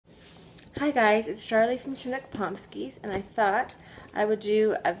Hi guys, it's Charlie from Chinook Pomskis, and I thought I would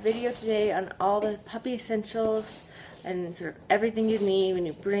do a video today on all the puppy essentials and sort of everything you need when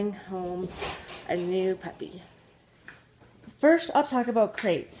you bring home a new puppy. First, I'll talk about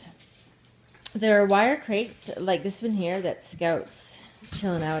crates. There are wire crates like this one here that Scout's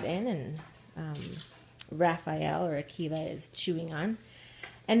chilling out in and Raphael or Aquila is chewing on.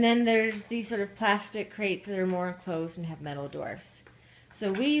 And then there's these sort of plastic crates that are more enclosed and have metal doors. So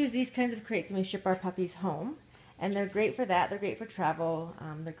we use these kinds of crates when we ship our puppies home, and they're great for that. They're great for travel.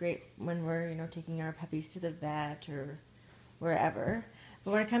 They're great when we're, taking our puppies to the vet or wherever.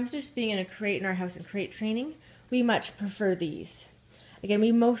 But when it comes to just being in a crate in our house and crate training, we much prefer these. Again,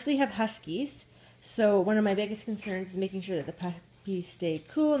 we mostly have Huskies, so one of my biggest concerns is making sure that the puppies stay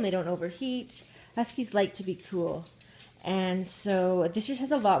cool and they don't overheat. Huskies like to be cool. And so this just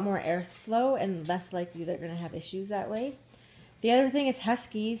has a lot more airflow and less likely they're going to have issues that way. The other thing is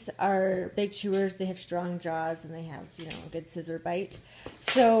Huskies are big chewers. They have strong jaws and they have, a good scissor bite.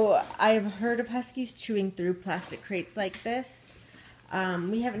 So I've heard of Huskies chewing through plastic crates like this.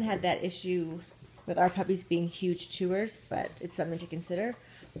 We haven't had that issue with our puppies being huge chewers, but it's something to consider,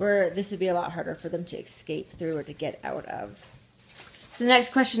 where this would be a lot harder for them to escape through or to get out of. So the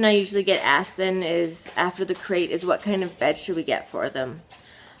next question I usually get asked then is, after the crate, is what kind of bed should we get for them?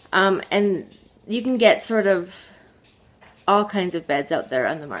 And you can get sort of all kinds of beds out there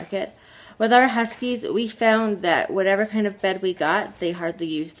on the market. With our Huskies, we found that whatever kind of bed we got, they hardly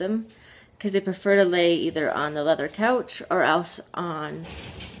use them because they prefer to lay either on the leather couch or else on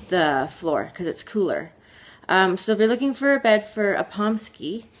the floor because it's cooler. So if you're looking for a bed for a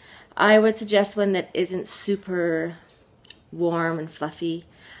Pomsky, I would suggest one that isn't super warm and fluffy.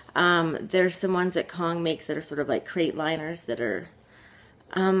 There's some ones that Kong makes that are sort of like crate liners that are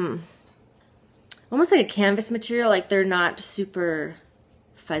almost like a canvas material, like they're not super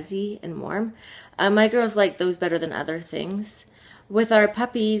fuzzy and warm. My girls like those better than other things. With our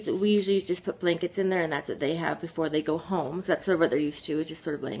puppies, we usually just put blankets in there and that's what they have before they go home. So that's sort of what they're used to, is just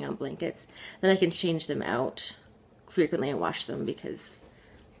sort of laying on blankets. Then I can change them out frequently and wash them because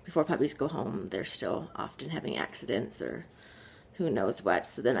before puppies go home, they're still often having accidents or who knows what,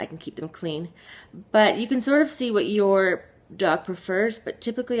 so then I can keep them clean. But you can sort of see what your dog prefers, but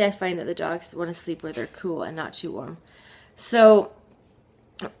typically I find that the dogs want to sleep where they're cool and not too warm. So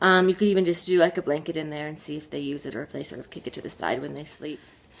you could even just do like a blanket in there and see if they use it or if they sort of kick it to the side when they sleep.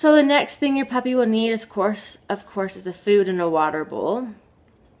 So the next thing your puppy will need is, of course, is a food and a water bowl.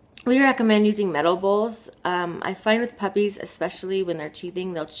 We recommend using metal bowls. I find with puppies, especially when they're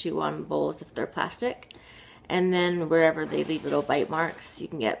teething, they'll chew on bowls if they're plastic. And then wherever they leave little bite marks, you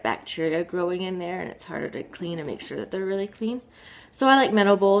can get bacteria growing in there and it's harder to clean and make sure that they're really clean. So I like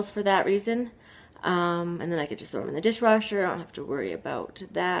metal bowls for that reason. And then I could just throw them in the dishwasher. I don't have to worry about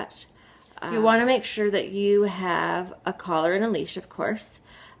that. You want to make sure that you have a collar and a leash, of course.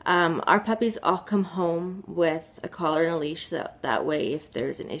 Our puppies all come home with a collar and a leash, so that way if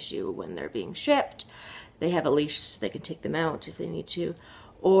there's an issue when they're being shipped, they have a leash so they can take them out if they need to.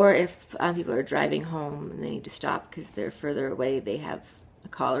 Or if people are driving home and they need to stop because they're further away, they have a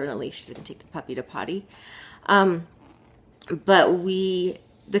collar and a leash so they can take the puppy to potty. But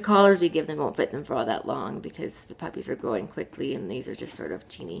the collars we give them won't fit them for all that long because the puppies are growing quickly and these are just sort of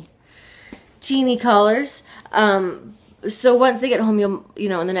teeny collars. So once they get home,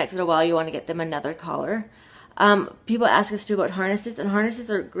 in the next little while, you want to get them another collar. People ask us too about harnesses, and harnesses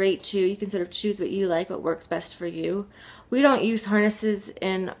are great too. You can sort of choose what you like, what works best for you. We don't use harnesses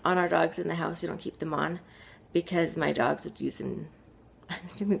on our dogs in the house. We don't keep them on because my dogs would use them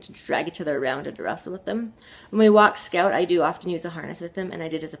to drag each other around and to wrestle with them. When we walk Scout, I do often use a harness with them, and I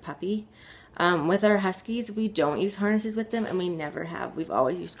did as a puppy. With our Huskies, we don't use harnesses with them, and we never have. We've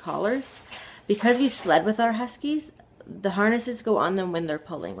always used collars. Because we sled with our Huskies, the harnesses go on them when they're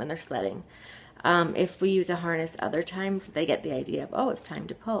pulling, when they're sledding. If we use a harness other times, they get the idea of, oh, it's time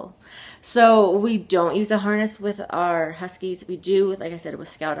to pull. So we don't use a harness with our Huskies. We do, like I said, with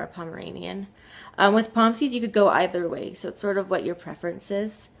Scout, our Pomeranian. With Pomsies, you could go either way. So it's sort of what your preference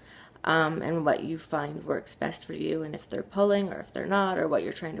is and what you find works best for you, and if they're pulling or if they're not, or what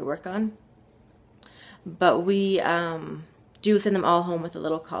you're trying to work on. But we do send them all home with a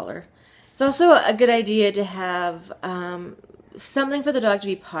little collar. It's also a good idea to have something for the dog to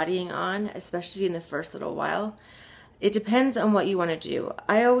be pottying on, especially in the first little while. It depends on what you want to do.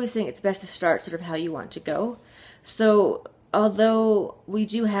 I always think it's best to start sort of how you want to go. So although we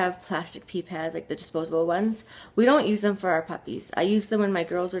do have plastic pee pads, like the disposable ones, we don't use them for our puppies. I use them when my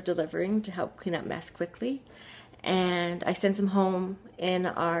girls are delivering to help clean up mess quickly. And I send some home in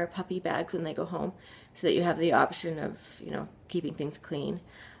our puppy bags when they go home so that you have the option of, keeping things clean.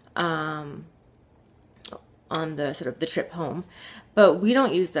 on the sort of the trip home, but we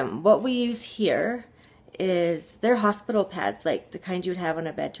don't use them. What we use here is they're hospital pads, like the kind you would have on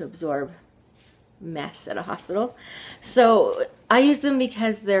a bed to absorb mess at a hospital. So I use them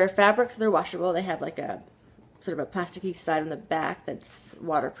because they're fabric, so they're washable. They have like a sort of a plasticky side on the back that's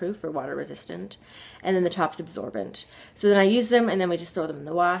waterproof or water resistant, and then the top's absorbent. So then I use them, and then we just throw them in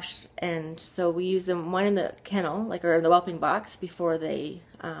the wash. And so we use them, one in the kennel, like, or in the whelping box before they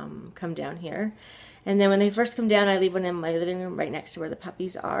come down here. And then when they first come down, I leave one in my living room right next to where the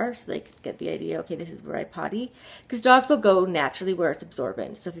puppies are, so they get the idea, okay, this is where I potty. Because dogs will go naturally where it's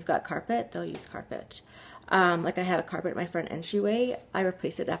absorbent. So if you've got carpet, they'll use carpet. Like I have a carpet at my front entryway. I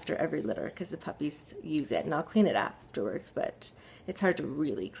replace it after every litter because the puppies use it, and I'll clean it afterwards, but it's hard to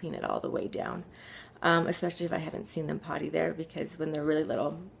really clean it all the way down, especially if I haven't seen them potty there, because when they're really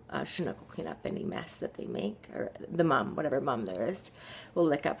little, Chinook will clean up any mess that they make, or the mom, whatever mom there is, will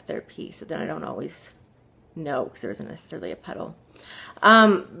lick up their pee, so then I don't always know because there isn't necessarily a puddle.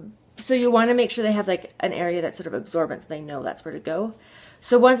 So you want to make sure they have like an area that's sort of absorbent so they know that's where to go.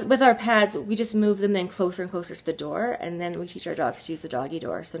 So with our pads, we just move them then closer and closer to the door, and then we teach our dogs to use the doggy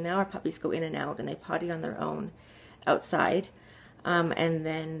door. So now our puppies go in and out, and they potty on their own outside, and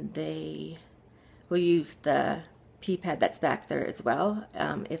then they will use the pee pad that's back there as well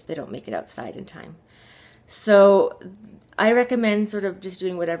if they don't make it outside in time. So I recommend sort of just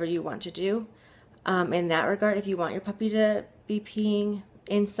doing whatever you want to do in that regard. If you want your puppy to be peeing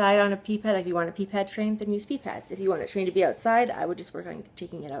inside on a pee pad, like if you want a pee pad trained, then use pee pads. If you want it trained to be outside, I would just work on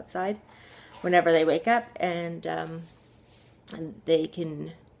taking it outside whenever they wake up, and they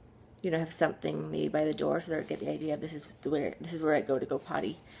can, have something maybe by the door so they get the idea of this is where I go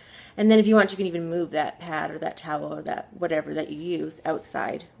potty. And then if you want, you can even move that pad or that towel or that whatever that you use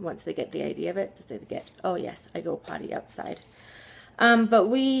outside once they get the idea of it, so they get, oh yes, I go potty outside. But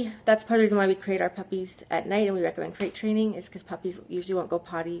that's part of the reason why we crate our puppies at night, and we recommend crate training, is because puppies usually won't go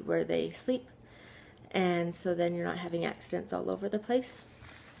potty where they sleep. And so then you're not having accidents all over the place.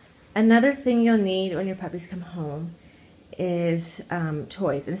 Another thing you'll need when your puppies come home is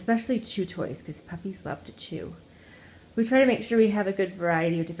toys, and especially chew toys, because puppies love to chew. We try to make sure we have a good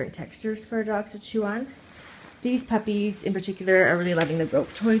variety of different textures for our dogs to chew on. These puppies in particular are really loving the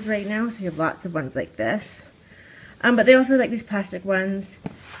rope toys right now, so we have lots of ones like this. But they also like these plastic ones.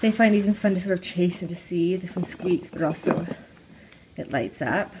 They find these ones fun to sort of chase and to see. This one squeaks, but also it lights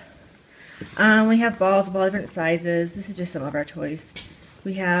up. We have balls of all different sizes. This is just some of our toys.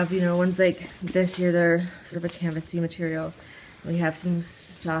 We have, ones like this here, they're sort of a canvasy material. We have some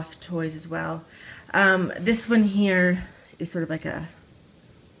soft toys as well. This one here is sort of like like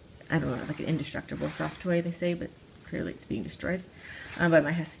an indestructible soft toy, they say, but clearly it's being destroyed by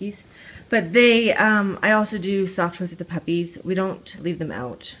my huskies. But I also do soft toys with the puppies. We don't leave them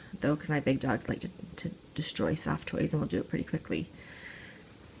out, though, because my big dogs like to destroy soft toys, and we'll do it pretty quickly.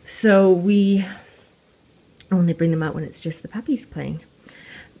 So we only bring them out when it's just the puppies playing.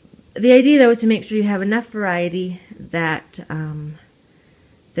 The idea, though, is to make sure you have enough variety that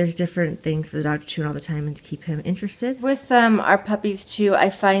there's different things for the dog to chew on all the time and to keep him interested. With our puppies, too, I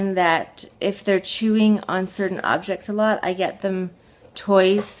find that if they're chewing on certain objects a lot, I get them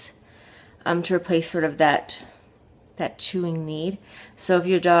toys to replace sort of that chewing need. So if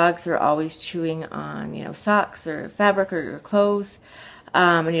your dogs are always chewing on, socks or fabric or clothes,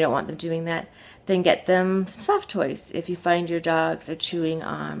 and you don't want them doing that, then get them some soft toys. If you find your dogs are chewing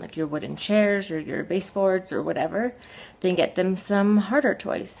on like your wooden chairs or your baseboards or whatever, then get them some harder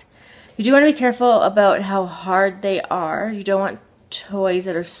toys. You do want to be careful about how hard they are. You don't want toys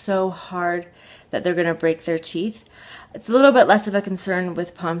that are so hard that they're going to break their teeth. It's a little bit less of a concern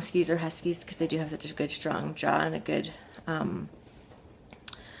with Pomskies or Huskies because they do have such a good strong jaw and a good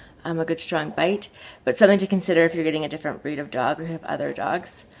strong bite, but something to consider if you're getting a different breed of dog or have other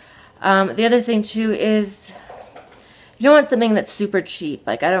dogs. The other thing too is you don't want something that's super cheap.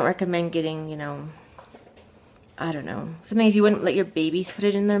 Like I don't recommend getting, something if you wouldn't let your babies put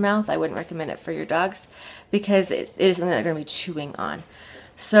it in their mouth, I wouldn't recommend it for your dogs because it is something they're going to be chewing on.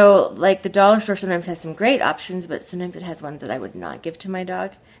 So like the dollar store sometimes has some great options, but sometimes it has ones that I would not give to my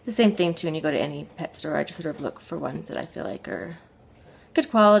dog. It's the same thing too when you go to any pet store. I just sort of look for ones that I feel like are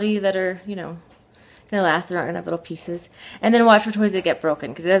good quality, that are, going to last, they're not going to have little pieces. And then watch for toys that get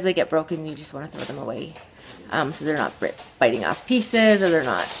broken, because as they get broken, you just want to throw them away. So they're not biting off pieces, or they're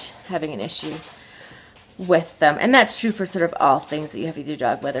not having an issue with them. And that's true for sort of all things that you have with your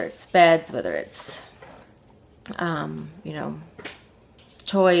dog, whether it's beds, whether it's,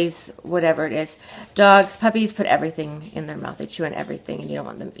 toys, whatever it is. Dogs, puppies put everything in their mouth. They chew on everything, and you don't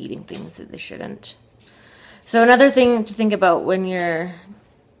want them eating things that they shouldn't. So another thing to think about when you're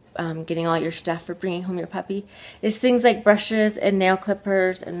getting all your stuff for bringing home your puppy is things like brushes and nail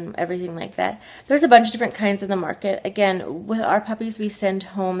clippers and everything like that. There's a bunch of different kinds in the market. Again, with our puppies, we send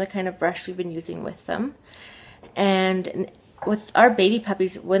home the kind of brush we've been using with them. And with our baby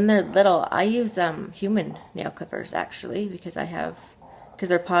puppies, when they're little, I use human nail clippers actually because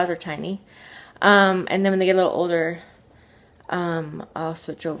their paws are tiny. And then when they get a little older, I'll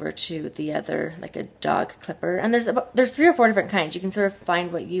switch over to the other, like a dog clipper. And there's 3 or 4 different kinds. You can sort of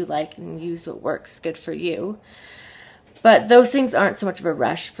find what you like and use what works good for you. But those things aren't so much of a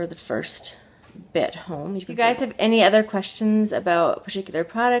rush for the first bit home. If you guys have any other questions about particular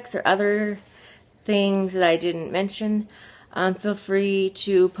products or other things that I didn't mention, feel free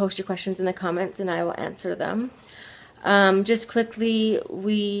to post your questions in the comments and I will answer them. Just quickly,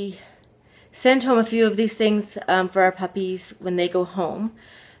 we send home a few of these things for our puppies when they go home.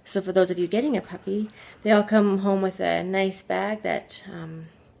 So for those of you getting a puppy, they all come home with a nice bag that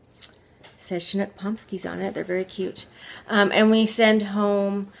says Chinook Pomskis on it. They're very cute. And we send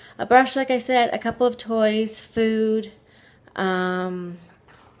home a brush, like I said, a couple of toys, food.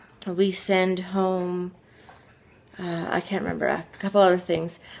 We send home, I can't remember, a couple other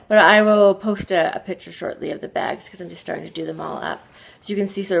things. But I will post a picture shortly of the bags because I'm just starting to do them all up. So you can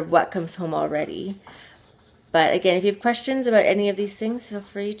see sort of what comes home already. But again, if you have questions about any of these things, feel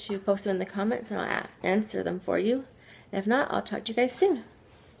free to post them in the comments and I'll answer them for you. And if not, I'll talk to you guys soon.